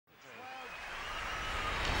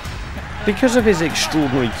Because of his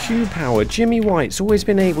extraordinary cue power, Jimmy White's always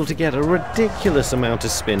been able to get a ridiculous amount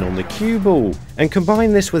of spin on the cue ball. And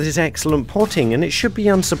combine this with his excellent potting, and it should be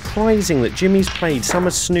unsurprising that Jimmy's played some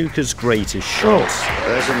of snooker's greatest shots.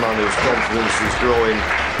 There's a man whose confidence is growing.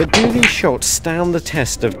 But do these shots stand the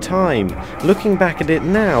test of time? Looking back at it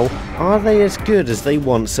now, are they as good as they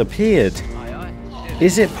once appeared?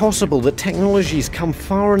 Is it possible that technology's come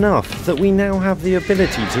far enough that we now have the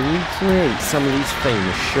ability to recreate some of these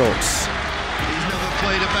famous shots? He's never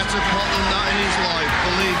played a better pot than that in his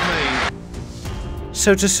life, believe me.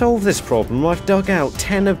 So to solve this problem, I've dug out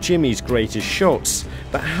 10 of Jimmy's greatest shots.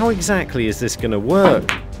 But how exactly is this going to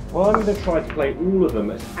work? Well, I'm going to try to play all of them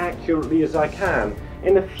as accurately as I can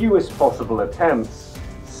in the fewest possible attempts,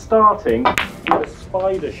 starting with a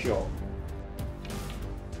spider shot.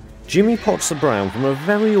 Jimmy pots the brown from a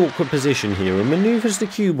very awkward position here and manoeuvres the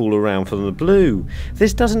cue ball around for the blue.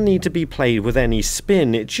 This doesn't need to be played with any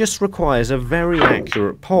spin, it just requires a very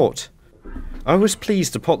accurate pot. I was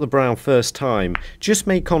pleased to pot the brown first time, just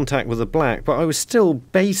made contact with the black, but I was still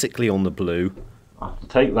basically on the blue. I'll have to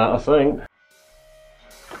take that, I think.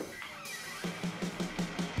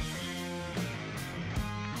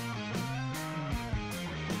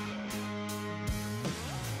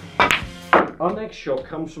 Our next shot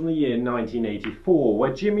comes from the year 1984,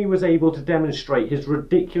 where Jimmy was able to demonstrate his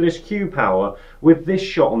ridiculous cue power with this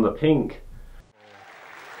shot on the pink.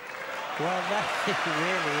 Well, that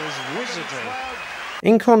really is wizardry.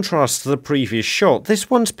 In contrast to the previous shot,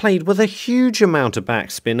 this one's played with a huge amount of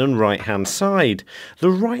backspin and right hand side.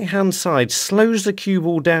 The right hand side slows the cue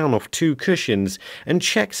ball down off two cushions and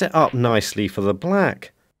checks it up nicely for the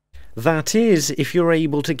black. That is, if you're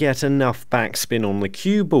able to get enough backspin on the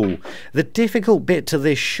cue ball. The difficult bit to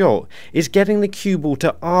this shot is getting the cue ball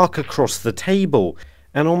to arc across the table,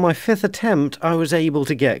 and on my fifth attempt I was able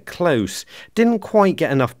to get close. Didn't quite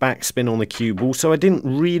get enough backspin on the cue ball, so I didn't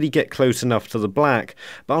really get close enough to the black,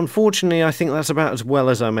 but unfortunately I think that's about as well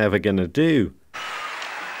as I'm ever going to do.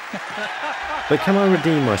 But can I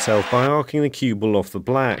redeem myself by arcing the cue ball off the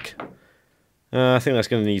black? I think that's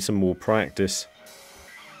going to need some more practice.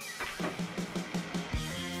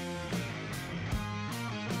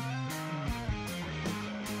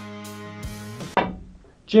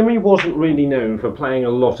 Jimmy wasn't really known for playing a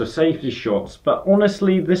lot of safety shots, but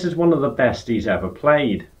honestly this is one of the best he's ever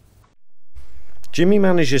played. Jimmy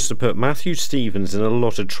manages to put Matthew Stevens in a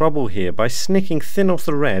lot of trouble here by snicking thin off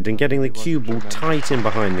the red and getting the cue ball tight in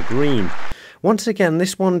behind the green. Once again,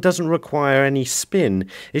 this one doesn't require any spin,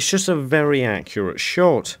 it's just a very accurate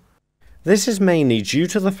shot. This is mainly due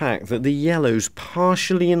to the fact that the yellow's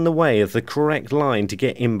partially in the way of the correct line to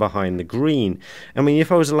get in behind the green. I mean,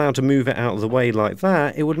 if I was allowed to move it out of the way like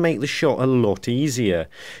that, it would make the shot a lot easier.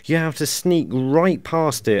 You have to sneak right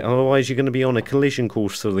past it, otherwise you're going to be on a collision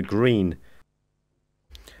course to the green.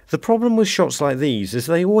 The problem with shots like these is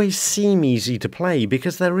they always seem easy to play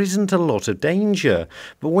because there isn't a lot of danger,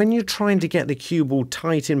 but when you're trying to get the cue ball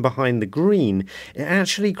tight in behind the green, it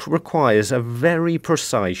actually requires a very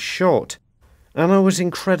precise shot. And I was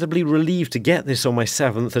incredibly relieved to get this on my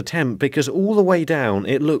 7th attempt because all the way down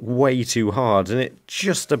it looked way too hard and it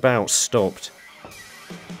just about stopped.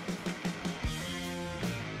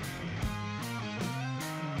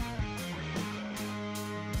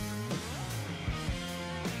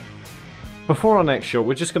 Before our next shot,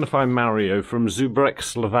 we're just going to find Mario from Zubrek,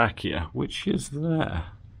 Slovakia, which is there.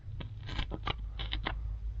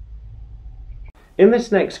 In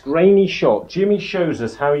this next grainy shot, Jimmy shows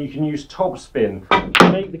us how you can use topspin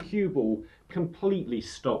to make the cue ball completely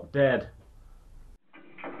stop dead.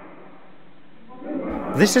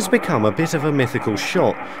 This has become a bit of a mythical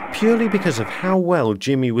shot, purely because of how well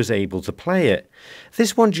Jimmy was able to play it.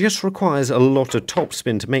 This one just requires a lot of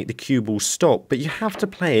topspin to make the cue ball stop, but you have to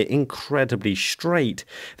play it incredibly straight.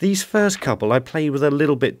 These first couple I played with a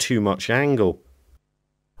little bit too much angle.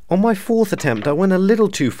 On my 4th attempt I went a little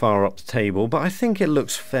too far up the table, but I think it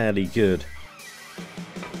looks fairly good.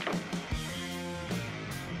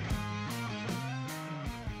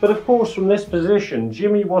 But of course from this position,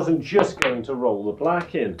 Jimmy wasn't just going to roll the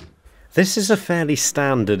black in. This is a fairly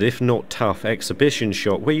standard, if not tough, exhibition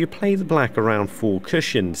shot where you play the black around 4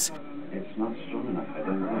 cushions. It's not strong enough, I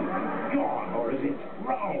don't know. Or is it?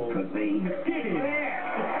 Roll the thing.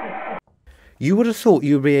 You would have thought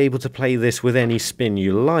you'd be able to play this with any spin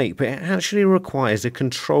you like, but it actually requires a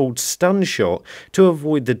controlled stun shot to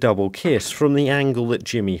avoid the double kiss from the angle that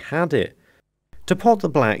Jimmy had it. To pot the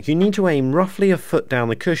black, you need to aim roughly a foot down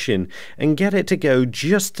the cushion and get it to go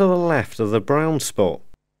just to the left of the brown spot.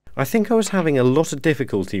 I think I was having a lot of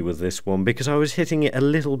difficulty with this one because I was hitting it a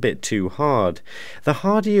little bit too hard. The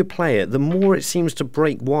harder you play it, the more it seems to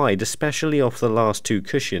break wide, especially off the last two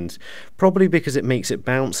cushions, probably because it makes it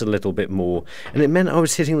bounce a little bit more, and it meant I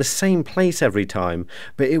was hitting the same place every time,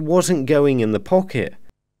 but it wasn't going in the pocket.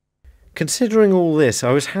 Considering all this,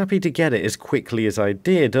 I was happy to get it as quickly as I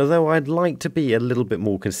did, although I'd like to be a little bit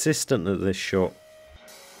more consistent at this shot.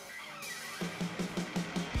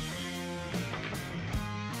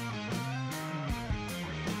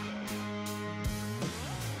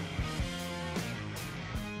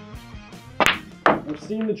 I've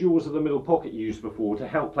seen the jaws of the middle pocket used before to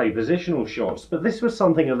help play positional shots, but this was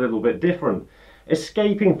something a little bit different.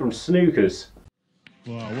 Escaping from snookers.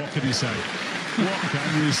 Well, what can you say? What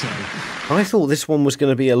can you say? I thought this one was going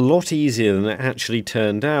to be a lot easier than it actually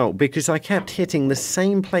turned out, because I kept hitting the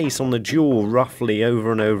same place on the jaw roughly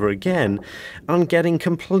over and over again and getting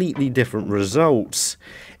completely different results.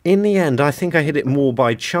 In the end, I think I hit it more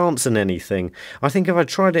by chance than anything. I think if I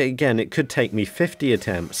tried it again, it could take me 50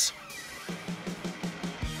 attempts.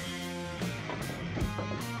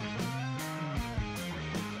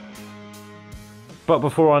 But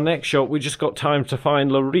before our next shot, we just got time to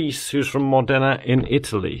find Larice, who's from Modena in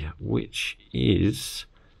Italy, which is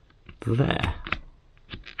there.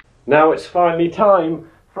 Now it's finally time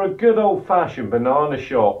for a good old-fashioned banana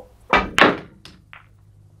shot.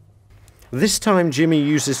 This time Jimmy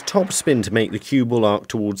uses topspin to make the cue ball arc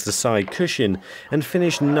towards the side cushion and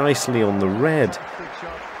finish nicely on the red.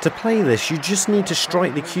 To play this, you just need to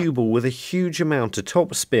strike the cue ball with a huge amount of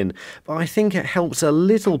topspin, but I think it helps a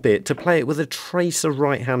little bit to play it with a trace of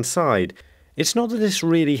right hand side. It's not that this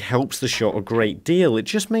really helps the shot a great deal, it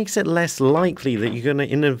just makes it less likely that you're going to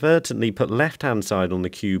inadvertently put left hand side on the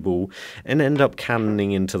cue ball and end up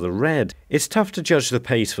cannoning into the red. It's tough to judge the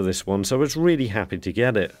pace for this one, so I was really happy to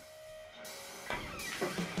get it.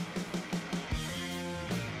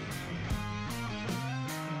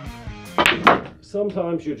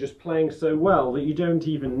 Sometimes you're just playing so well that you don't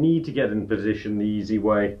even need to get in position the easy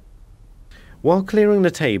way. While clearing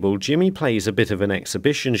the table, Jimmy plays a bit of an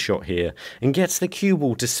exhibition shot here and gets the cue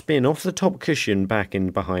ball to spin off the top cushion back in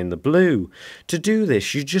behind the blue. To do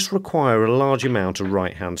this, you just require a large amount of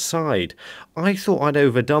right hand side. I thought I'd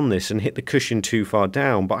overdone this and hit the cushion too far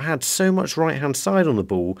down, but I had so much right hand side on the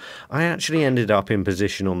ball, I actually ended up in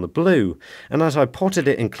position on the blue, and as I potted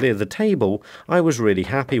it and cleared the table, I was really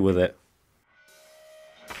happy with it.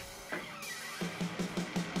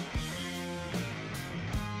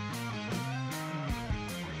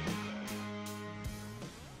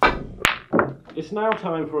 It's now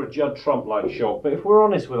time for a Judd Trump-like shot, but if we're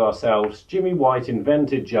honest with ourselves, Jimmy White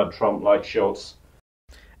invented Judd Trump-like shots.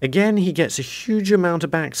 Again, he gets a huge amount of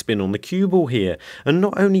backspin on the cue ball here, and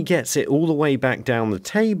not only gets it all the way back down the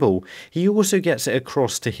table, he also gets it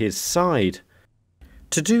across to his side.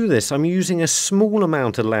 To do this, I'm using a small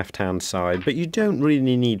amount of left-hand side, but you don't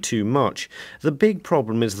really need too much. The big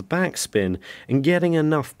problem is the backspin and getting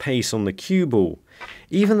enough pace on the cue ball.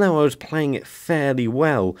 Even though I was playing it fairly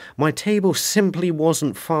well, my table simply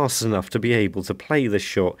wasn't fast enough to be able to play this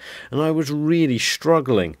shot, and I was really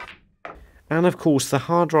struggling. And of course, the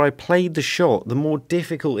harder I played the shot, the more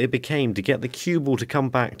difficult it became to get the cue ball to come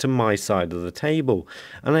back to my side of the table,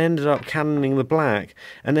 and I ended up cannoning the black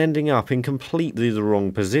and ending up in completely the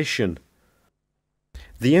wrong position.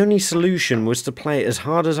 The only solution was to play it as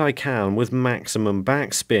hard as I can with maximum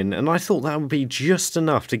backspin, and I thought that would be just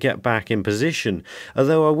enough to get back in position,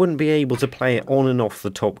 although I wouldn't be able to play it on and off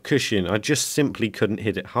the top cushion. I just simply couldn't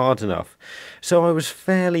hit it hard enough. So I was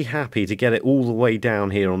fairly happy to get it all the way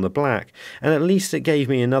down here on the black, and at least it gave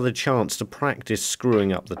me another chance to practice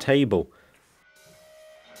screwing up the table.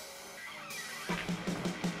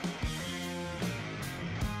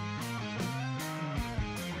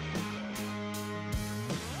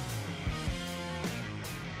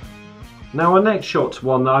 Now our next shot's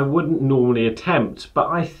one that I wouldn't normally attempt, but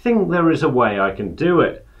I think there is a way I can do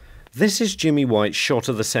it. This is Jimmy White's shot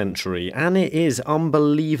of the century, and it is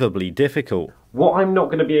unbelievably difficult. What I'm not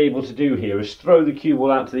going to be able to do here is throw the cue ball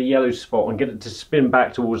out to the yellow spot and get it to spin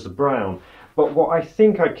back towards the brown. But what I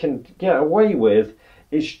think I can get away with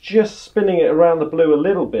is just spinning it around the blue a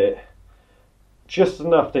little bit, just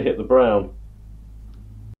enough to hit the brown.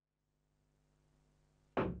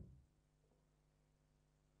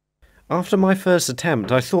 After my first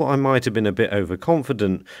attempt, I thought I might have been a bit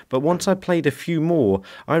overconfident, but once I played a few more,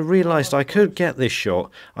 I realised I could get this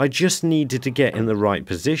shot, I just needed to get in the right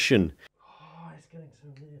position.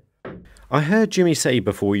 I heard Jimmy say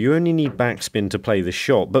before you only need backspin to play the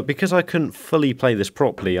shot, but because I couldn't fully play this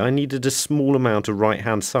properly, I needed a small amount of right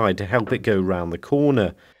hand side to help it go round the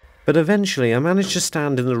corner. but eventually I managed to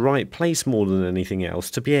stand in the right place more than anything else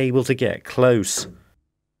to be able to get close.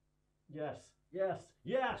 Yes, yes,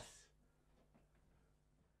 yes!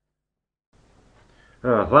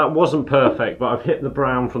 That wasn't perfect, but I've hit the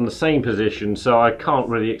brown from the same position, so I can't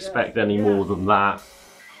really expect any more than that.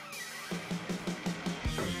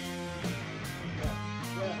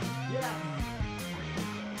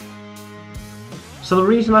 So the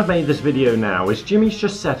reason I've made this video now is Jimmy's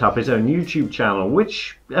just set up his own YouTube channel,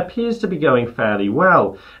 which appears to be going fairly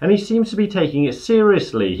well, and he seems to be taking it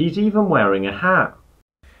seriously. He's even wearing a hat.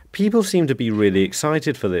 People seem to be really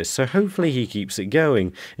excited for this, so hopefully he keeps it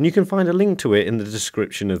going, and you can find a link to it in the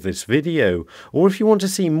description of this video. Or if you want to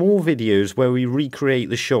see more videos where we recreate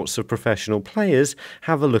the shots of professional players,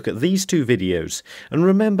 have a look at these two videos. And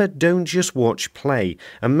remember, don't just watch play,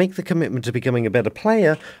 and make the commitment to becoming a better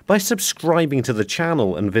player by subscribing to the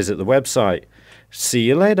channel and visit the website. See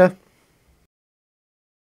you later.